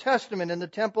the Old Testament and the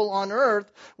temple on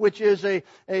earth, which is a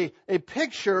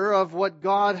picture of what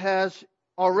God has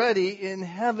already in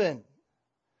heaven.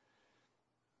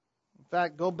 In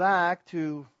fact, go back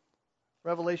to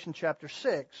Revelation chapter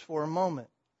 6 for a moment.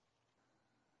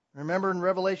 Remember in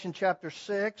Revelation chapter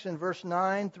 6 in verse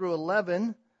 9 through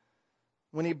 11,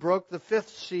 when he broke the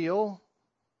fifth seal,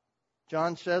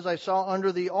 John says, I saw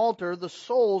under the altar the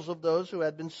souls of those who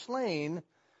had been slain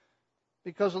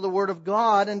because of the word of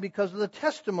God and because of the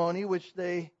testimony which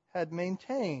they had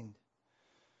maintained.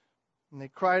 And they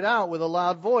cried out with a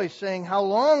loud voice, saying, How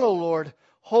long, O Lord,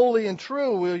 holy and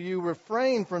true, will you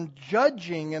refrain from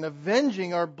judging and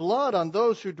avenging our blood on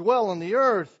those who dwell on the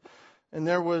earth? And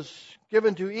there was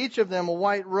given to each of them a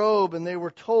white robe, and they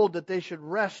were told that they should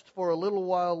rest for a little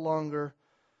while longer,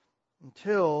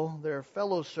 until their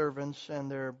fellow servants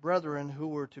and their brethren who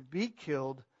were to be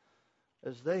killed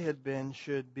as they had been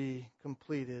should be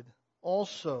completed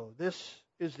also. This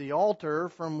is the altar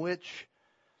from which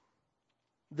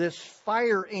this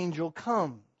fire angel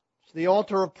comes. It's the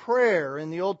altar of prayer.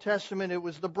 In the Old Testament it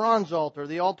was the bronze altar,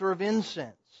 the altar of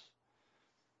incense.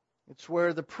 It's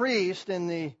where the priest in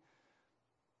the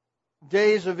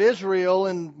days of Israel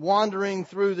and wandering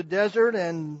through the desert,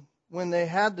 and when they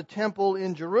had the temple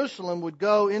in Jerusalem, would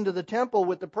go into the temple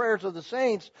with the prayers of the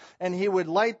saints, and he would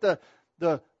light the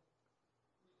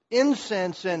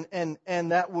incense, and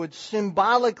that would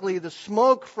symbolically, the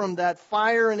smoke from that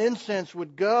fire and incense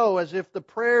would go as if the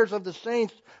prayers of the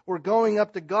saints were going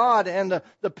up to God, and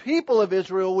the people of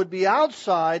Israel would be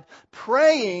outside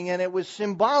praying, and it was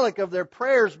symbolic of their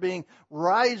prayers being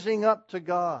rising up to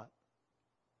God.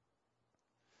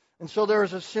 And so there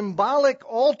is a symbolic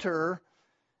altar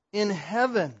in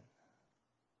heaven.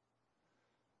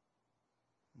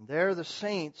 There the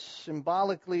saints,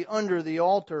 symbolically under the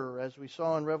altar, as we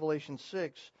saw in Revelation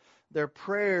 6, their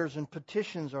prayers and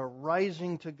petitions are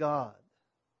rising to God.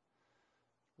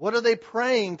 What are they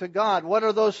praying to God? What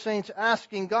are those saints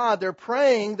asking God? They're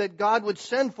praying that God would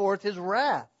send forth His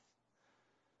wrath.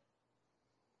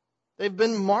 They've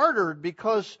been martyred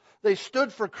because they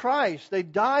stood for Christ. They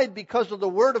died because of the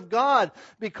Word of God,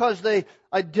 because they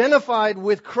identified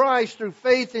with Christ through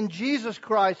faith in Jesus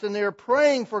Christ, and they are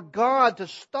praying for God to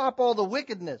stop all the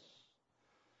wickedness.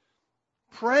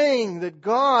 Praying that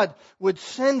God would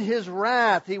send His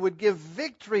wrath. He would give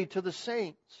victory to the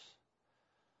saints.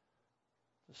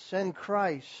 To send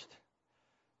Christ,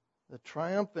 the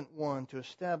triumphant one, to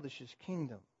establish His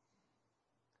kingdom.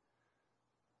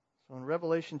 So in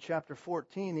Revelation chapter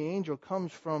 14, the angel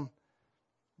comes from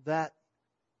that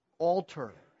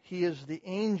altar. He is the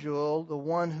angel, the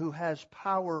one who has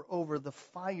power over the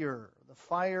fire. The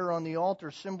fire on the altar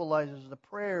symbolizes the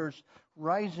prayers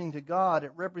rising to God.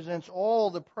 It represents all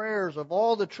the prayers of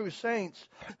all the true saints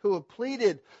who have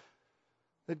pleaded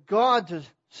that God to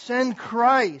send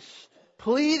Christ,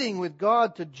 pleading with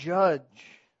God to judge.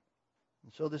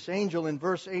 And so this angel in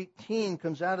verse 18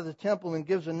 comes out of the temple and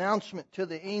gives announcement to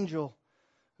the angel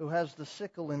who has the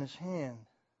sickle in his hand.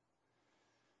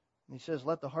 And he says,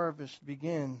 let the harvest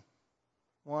begin.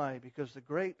 Why? Because the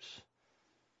grapes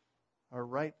are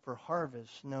ripe for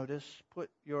harvest. Notice, put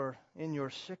in your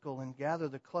sickle and gather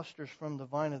the clusters from the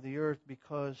vine of the earth,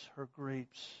 because her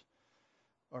grapes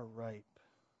are ripe.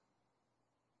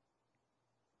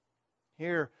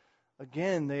 Here,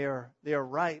 again, they are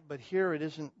ripe, but here it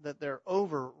isn't that they're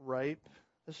overripe.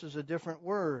 This is a different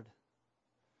word.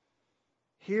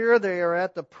 Here they are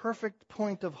at the perfect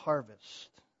point of harvest.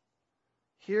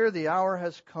 Here the hour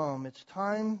has come. It's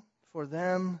time for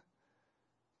them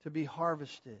to be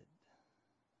harvested.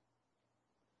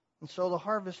 And so the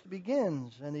harvest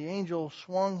begins. And the angel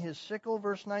swung his sickle,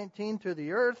 verse 19, to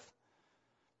the earth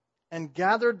and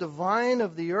gathered the vine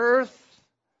of the earth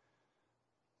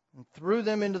and threw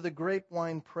them into the grape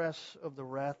wine press of the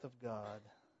wrath of God.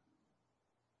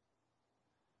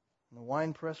 And the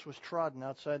winepress was trodden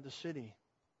outside the city.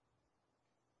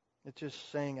 It's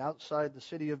just saying outside the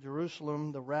city of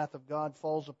Jerusalem, the wrath of God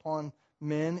falls upon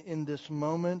men in this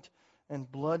moment. And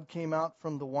blood came out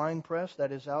from the winepress,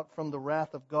 that is, out from the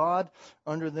wrath of God,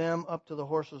 under them up to the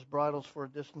horses' bridles for a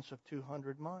distance of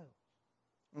 200 miles.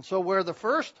 And so where the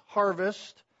first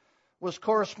harvest was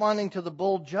corresponding to the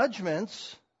bold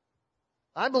judgments,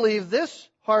 I believe this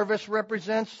harvest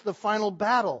represents the final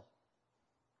battle.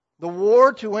 The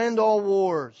war to end all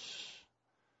wars.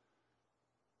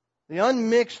 The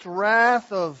unmixed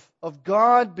wrath of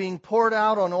God being poured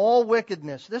out on all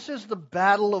wickedness. This is the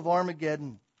battle of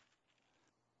Armageddon.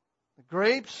 The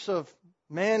grapes of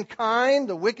mankind,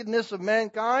 the wickedness of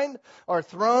mankind, are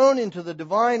thrown into the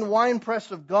divine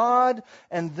winepress of God,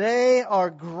 and they are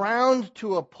ground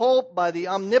to a pulp by the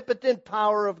omnipotent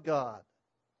power of God.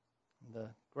 The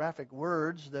graphic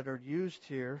words that are used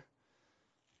here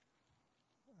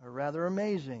are rather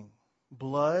amazing.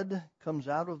 Blood comes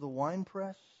out of the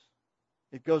winepress.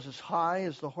 It goes as high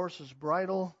as the horse's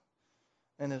bridle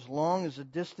and as long as a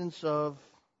distance of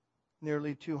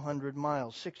nearly 200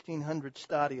 miles, 1,600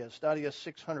 stadia. Stadia is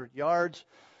 600 yards.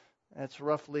 That's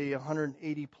roughly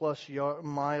 180 plus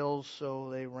miles,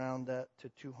 so they round that to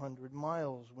 200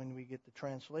 miles when we get the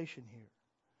translation here.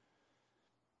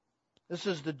 This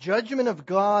is the judgment of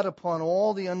God upon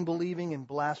all the unbelieving and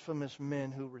blasphemous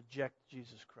men who reject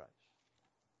Jesus Christ.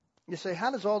 You say,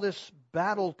 how does all this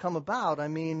battle come about? I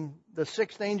mean, the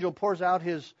sixth angel pours out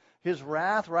his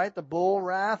wrath, right? The bull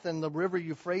wrath, and the river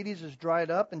Euphrates is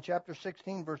dried up in chapter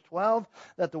 16, verse 12,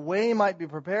 that the way might be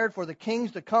prepared for the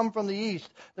kings to come from the east.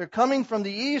 They're coming from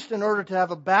the east in order to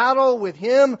have a battle with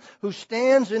him who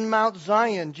stands in Mount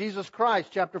Zion, Jesus Christ.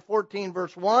 Chapter 14,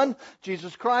 verse 1,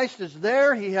 Jesus Christ is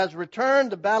there. He has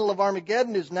returned. The battle of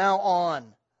Armageddon is now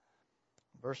on.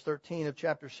 Verse 13 of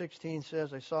chapter 16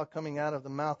 says, I saw coming out of the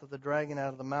mouth of the dragon, out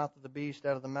of the mouth of the beast,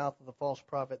 out of the mouth of the false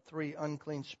prophet, 3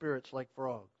 unclean spirits like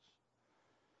frogs.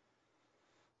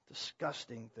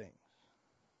 Disgusting things.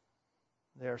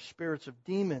 They are spirits of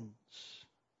demons,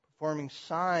 performing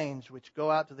signs which go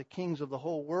out to the kings of the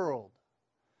whole world.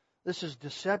 This is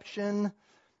deception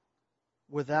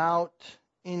without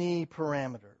any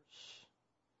parameters.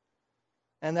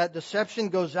 And that deception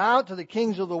goes out to the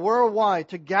kings of the world. Why?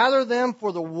 To gather them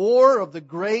for the war of the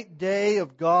great day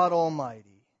of God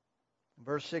Almighty.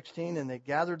 Verse 16, and they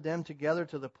gathered them together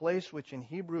to the place which in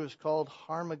Hebrew is called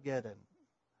Armageddon.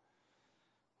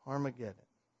 Armageddon.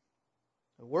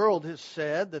 The world has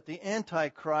said that the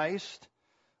Antichrist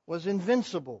was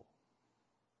invincible.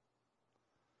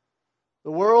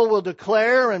 The world will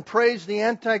declare and praise the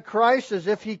Antichrist as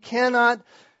if he cannot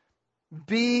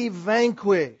be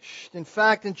vanquished. In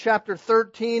fact, in chapter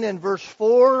 13 and verse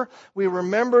 4, we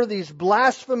remember these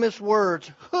blasphemous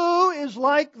words. Who is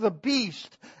like the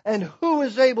beast, and who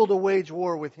is able to wage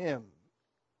war with him?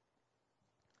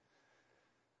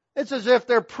 It's as if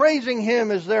they're praising him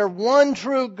as their one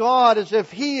true God, as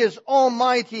if he is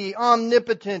almighty,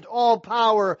 omnipotent, all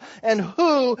power, and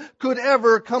who could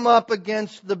ever come up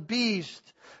against the beast?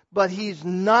 But he's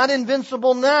not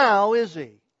invincible now, is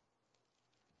he?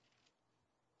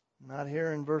 Not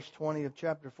here in verse 20 of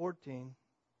chapter 14.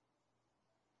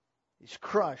 He's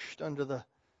crushed under the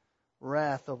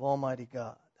wrath of Almighty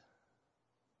God.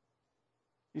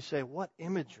 You say, what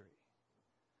imagery?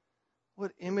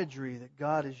 What imagery that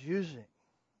God is using.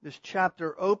 This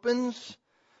chapter opens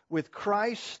with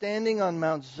Christ standing on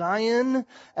Mount Zion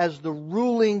as the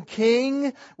ruling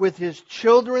king, with his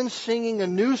children singing a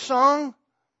new song.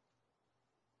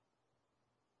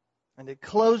 And it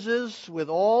closes with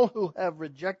all who have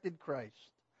rejected Christ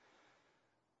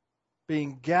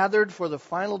being gathered for the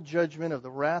final judgment of the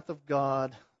wrath of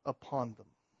God upon them.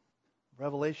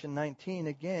 Revelation 19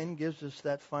 again gives us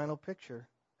that final picture.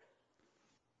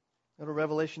 Go to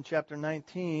Revelation chapter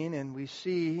 19 and we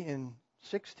see in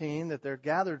 16 that they're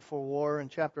gathered for war. In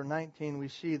chapter 19 we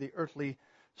see the earthly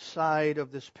side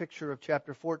of this picture of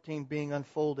chapter 14 being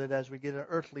unfolded as we get an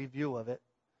earthly view of it.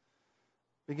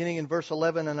 Beginning in verse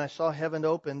 11, and I saw heaven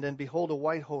opened, and behold a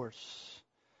white horse.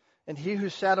 And he who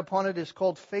sat upon it is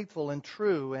called Faithful and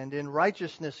True, and in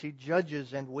righteousness he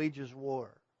judges and wages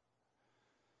war.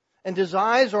 And his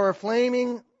eyes are a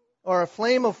flame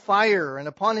of fire, and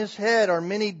upon his head are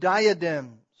many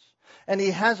diadems. And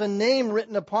he has a name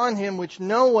written upon him which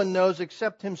no one knows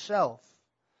except himself.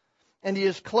 And he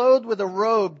is clothed with a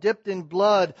robe dipped in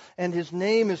blood, and his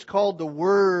name is called the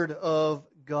Word of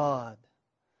God.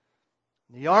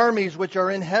 The armies which are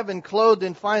in heaven, clothed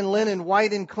in fine linen,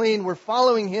 white and clean, were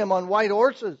following him on white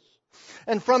horses.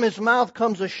 And from his mouth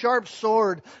comes a sharp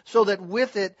sword, so that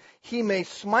with it he may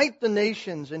smite the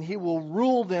nations, and he will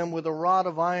rule them with a rod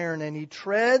of iron, and he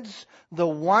treads the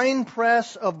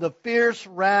winepress of the fierce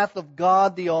wrath of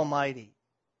God the Almighty.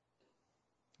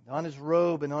 And on his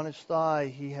robe and on his thigh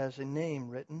he has a name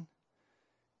written,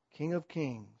 King of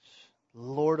Kings,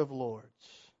 Lord of Lords.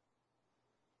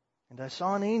 And I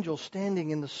saw an angel standing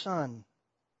in the sun.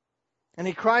 And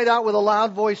he cried out with a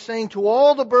loud voice, saying to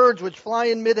all the birds which fly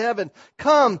in mid-heaven,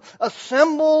 Come,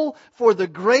 assemble for the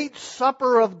great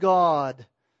supper of God,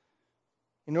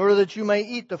 in order that you may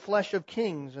eat the flesh of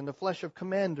kings, and the flesh of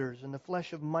commanders, and the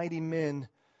flesh of mighty men,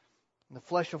 and the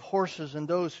flesh of horses and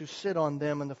those who sit on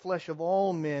them, and the flesh of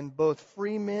all men, both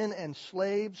free men and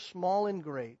slaves, small and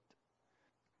great.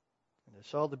 And I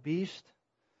saw the beast,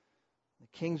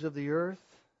 the kings of the earth,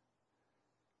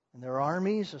 and their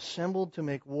armies assembled to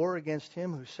make war against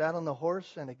him who sat on the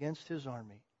horse and against his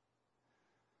army.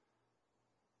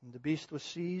 And the beast was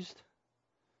seized,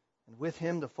 and with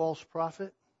him the false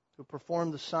prophet, who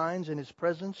performed the signs in his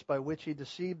presence by which he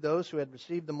deceived those who had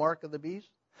received the mark of the beast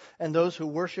and those who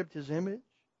worshipped his image.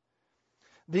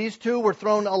 These two were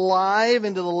thrown alive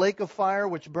into the lake of fire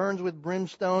which burns with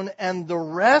brimstone, and the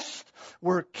rest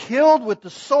were killed with the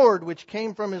sword which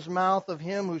came from his mouth of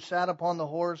him who sat upon the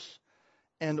horse,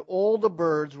 and all the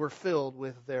birds were filled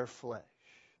with their flesh.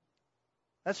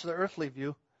 That's the earthly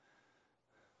view.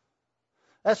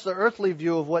 That's the earthly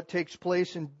view of what takes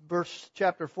place in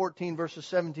chapter 14, verses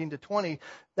 17 to 20.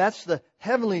 That's the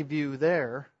heavenly view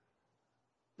there.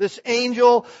 This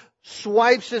angel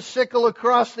swipes his sickle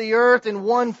across the earth in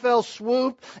one fell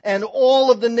swoop, and all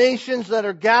of the nations that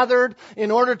are gathered in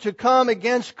order to come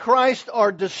against Christ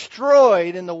are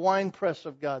destroyed in the winepress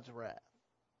of God's wrath.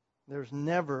 There's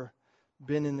never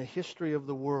been in the history of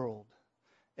the world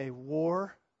a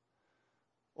war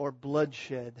or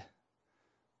bloodshed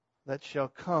that shall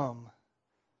come,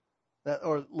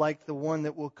 or like the one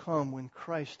that will come when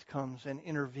Christ comes and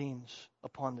intervenes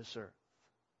upon this earth.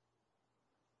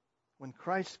 When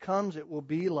Christ comes, it will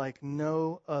be like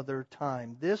no other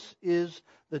time. This is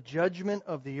the judgment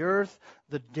of the earth,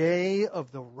 the day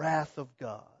of the wrath of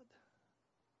God.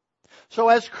 So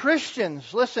as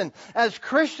Christians, listen, as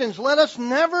Christians, let us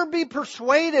never be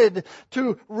persuaded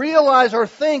to realize or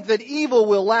think that evil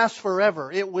will last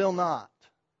forever. It will not.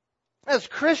 As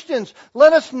Christians,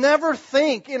 let us never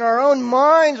think in our own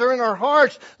minds or in our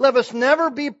hearts, let us never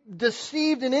be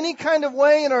deceived in any kind of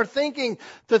way in our thinking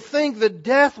to think that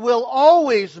death will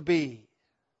always be.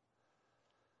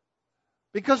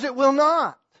 Because it will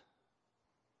not.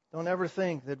 Don't ever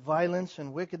think that violence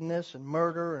and wickedness and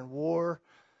murder and war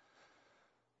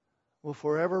will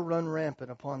forever run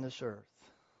rampant upon this earth.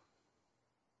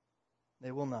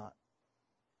 They will not.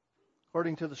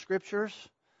 According to the Scriptures,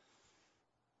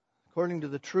 according to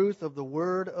the truth of the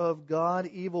Word of God,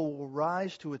 evil will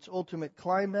rise to its ultimate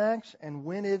climax, and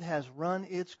when it has run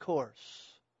its course,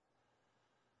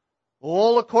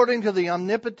 all according to the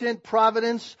omnipotent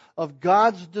providence of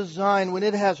God's design, when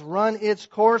it has run its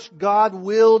course, God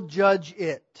will judge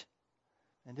it.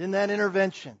 And in that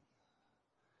intervention,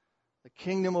 the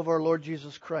kingdom of our Lord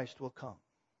Jesus Christ will come.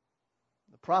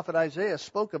 The prophet Isaiah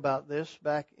spoke about this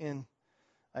back in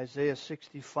Isaiah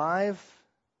 65.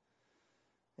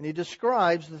 And he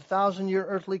describes the 1,000-year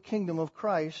earthly kingdom of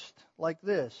Christ like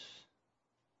this.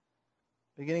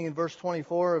 Beginning in verse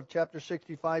 24 of chapter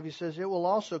 65, he says, It will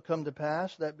also come to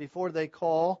pass that before they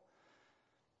call,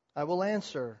 I will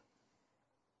answer.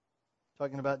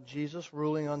 Talking about Jesus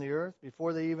ruling on the earth.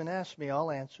 Before they even ask me, I'll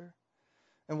answer.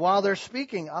 And while they're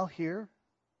speaking, I'll hear.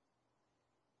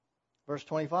 Verse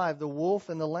 25, the wolf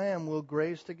and the lamb will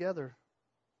graze together.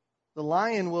 The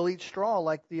lion will eat straw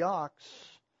like the ox.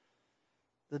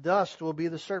 The dust will be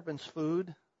the serpent's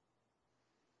food.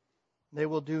 They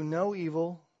will do no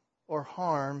evil or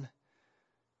harm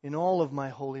in all of my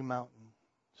holy mountain,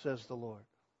 says the Lord.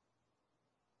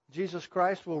 Jesus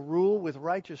Christ will rule with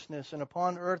righteousness, and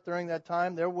upon earth during that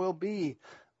time there will be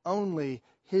only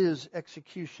His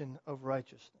execution of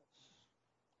righteousness.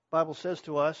 The Bible says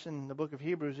to us in the book of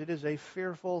Hebrews, it is a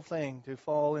fearful thing to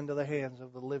fall into the hands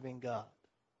of the living God.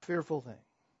 Fearful thing.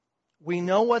 We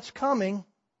know what's coming.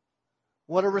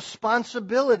 What a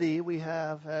responsibility we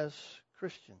have as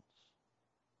Christians.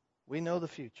 We know the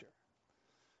future.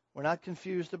 We're not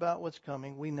confused about what's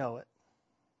coming. We know it.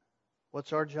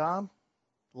 What's our job?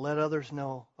 Let others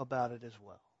know about it as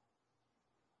well.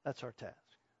 That's our task.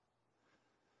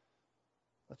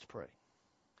 Let's pray.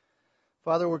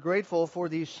 Father, we're grateful for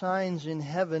these signs in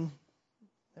heaven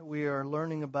that we are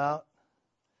learning about.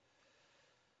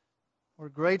 We're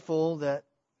grateful that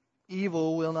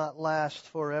evil will not last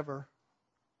forever,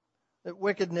 that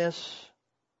wickedness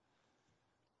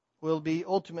will be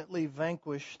ultimately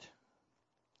vanquished,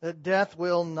 that death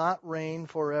will not reign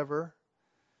forever,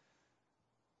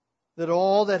 that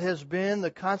all that has been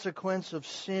the consequence of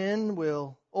sin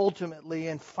will ultimately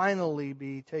and finally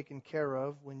be taken care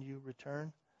of when you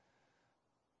return.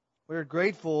 We're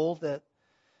grateful that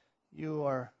you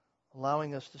are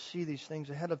allowing us to see these things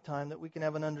ahead of time, that we can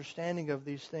have an understanding of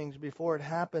these things before it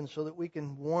happens, so that we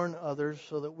can warn others,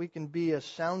 so that we can be a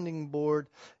sounding board,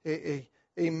 a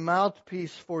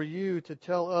mouthpiece for you to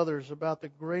tell others about the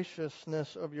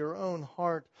graciousness of your own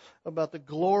heart, about the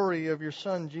glory of your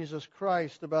Son, Jesus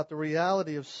Christ, about the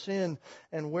reality of sin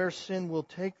and where sin will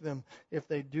take them if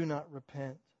they do not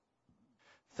repent.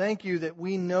 Thank you that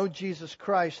we know Jesus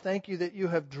Christ. Thank you that you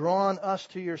have drawn us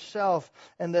to yourself,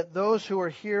 and that those who are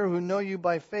here who know you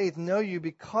by faith know you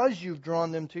because you've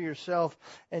drawn them to yourself,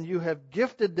 and you have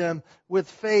gifted them with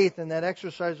faith, and that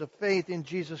exercise of faith in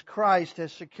Jesus Christ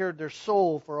has secured their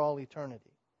soul for all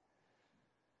eternity.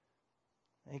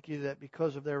 Thank you that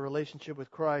because of their relationship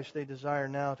with Christ, they desire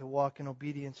now to walk in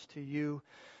obedience to you,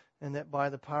 and that by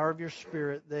the power of your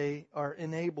Spirit they are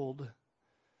enabled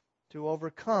to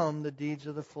overcome the deeds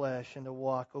of the flesh and to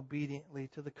walk obediently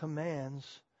to the commands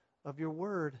of your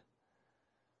word.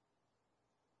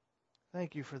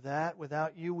 Thank you for that.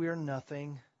 Without you, we are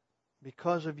nothing.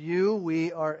 Because of you,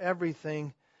 we are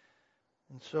everything.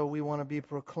 And so we want to be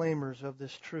proclaimers of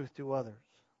this truth to others.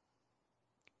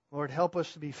 Lord, help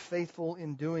us to be faithful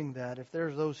in doing that. If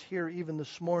there's those here even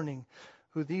this morning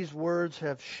who these words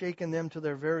have shaken them to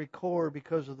their very core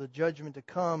because of the judgment to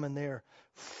come, and they are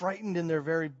frightened in their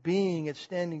very being at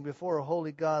standing before a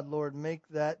holy God, Lord, make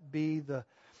that be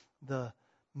the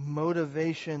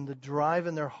motivation, the drive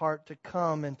in their heart to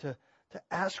come and to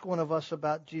ask one of us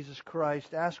about Jesus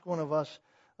Christ, ask one of us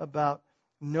about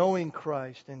knowing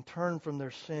Christ, and turn from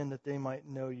their sin that they might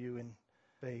know you in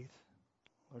faith.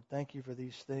 Lord, thank you for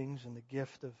these things and the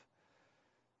gift of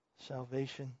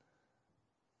salvation.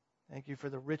 Thank you for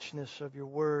the richness of your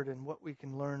word and what we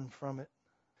can learn from it.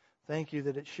 Thank you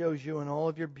that it shows you in all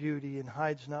of your beauty and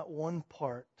hides not one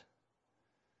part.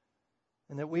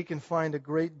 And that we can find a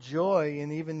great joy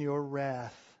in even your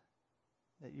wrath.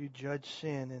 That you judge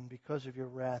sin, and because of your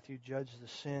wrath you judge the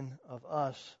sin of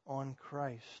us on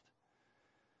Christ,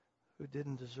 who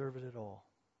didn't deserve it at all.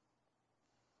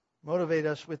 Motivate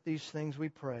us with these things, we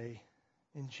pray.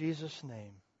 In Jesus'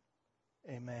 name,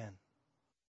 amen.